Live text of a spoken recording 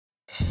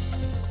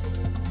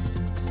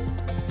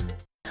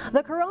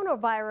The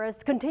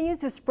coronavirus continues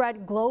to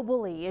spread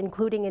globally,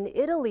 including in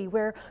Italy,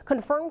 where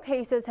confirmed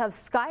cases have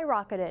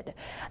skyrocketed.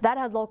 That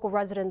has local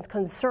residents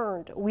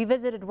concerned. We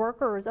visited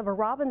workers of a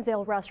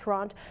Robbinsdale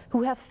restaurant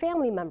who have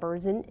family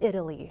members in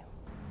Italy.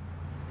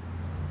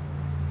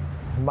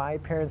 My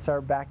parents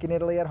are back in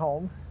Italy at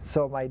home.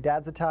 So my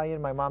dad's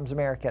Italian, my mom's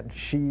American.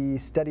 She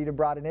studied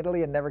abroad in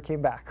Italy and never came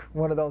back.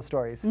 One of those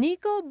stories.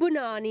 Nico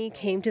Bonanni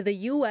came to the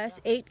U.S.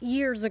 8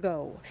 years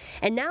ago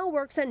and now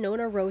works at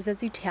Nonna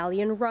Rosa's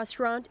Italian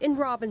restaurant in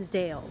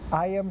Robbinsdale.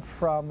 I am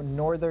from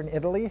northern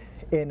Italy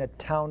in a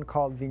town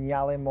called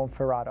Vignale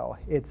Monferrato.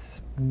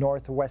 It's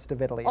northwest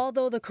of Italy.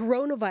 Although the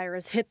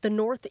coronavirus hit the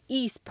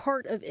northeast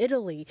part of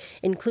Italy,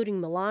 including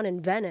Milan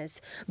and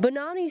Venice,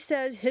 Bonanni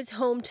says his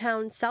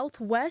hometown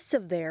southwest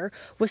of there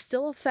was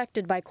still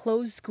affected by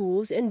closed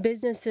schools and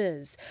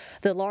businesses.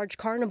 The large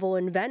carnival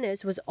in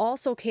Venice was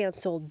also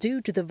canceled due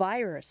to the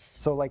virus.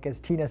 So like as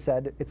Tina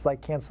said, it's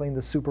like canceling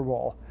the Super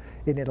Bowl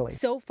in Italy.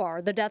 So far,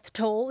 the death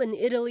toll in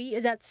Italy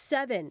is at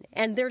 7,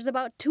 and there's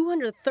about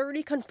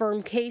 230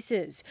 confirmed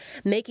cases,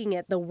 making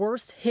it the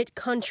worst hit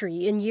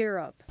country in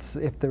Europe.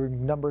 If the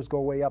numbers go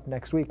way up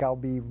next week, I'll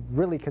be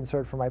really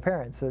concerned for my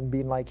parents and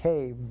being like,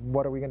 hey,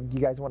 what are we going to, you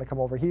guys want to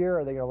come over here?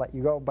 Are they going to let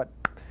you go? But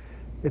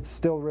it's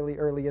still really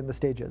early in the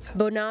stages.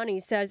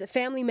 Bonanni says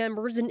family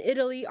members in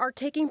Italy are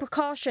taking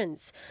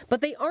precautions,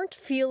 but they aren't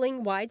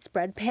feeling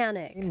widespread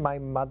panic. My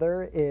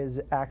mother is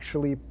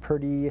actually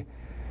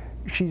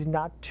she's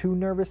not too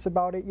nervous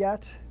about it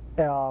yet.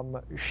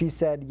 She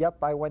said, yep,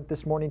 I went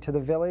this morning to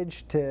the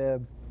village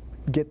to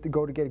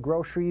go to get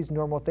groceries,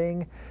 normal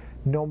thing.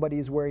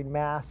 Nobody's wearing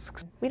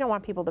masks. We don't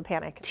want people to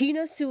panic.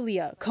 Tina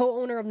Sulia,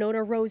 co-owner of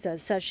Nonna Rosa,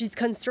 says she's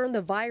concerned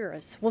the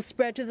virus will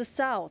spread to the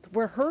south,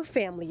 where her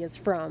family is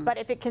from. But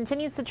if it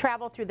continues to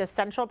travel through the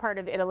central part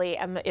of Italy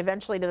and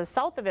eventually to the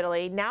south of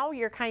Italy, now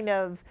you're kind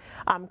of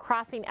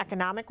crossing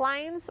economic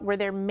lines where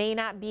there may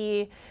not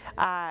be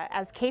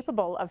as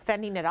capable of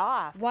fending it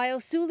off. While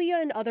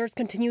Sulia and others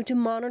continue to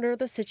monitor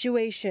the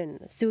situation,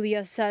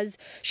 Sulia says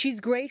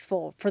she's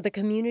grateful for the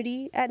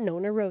community at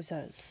Nonna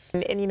Rosa's.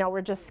 And you know,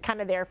 we're just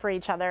kind of there for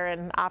each other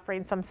and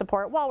offering some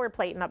support while we're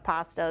plating up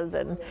pastas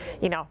and,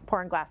 you know,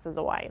 pouring glasses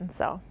of wine.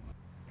 So.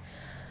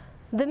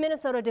 The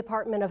Minnesota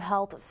Department of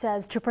Health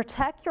says to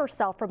protect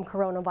yourself from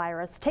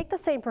coronavirus, take the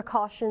same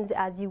precautions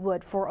as you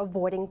would for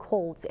avoiding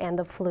colds and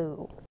the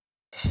flu.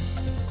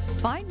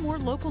 Find more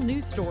local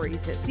news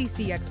stories at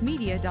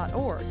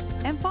ccxmedia.org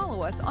and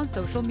follow us on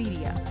social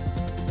media.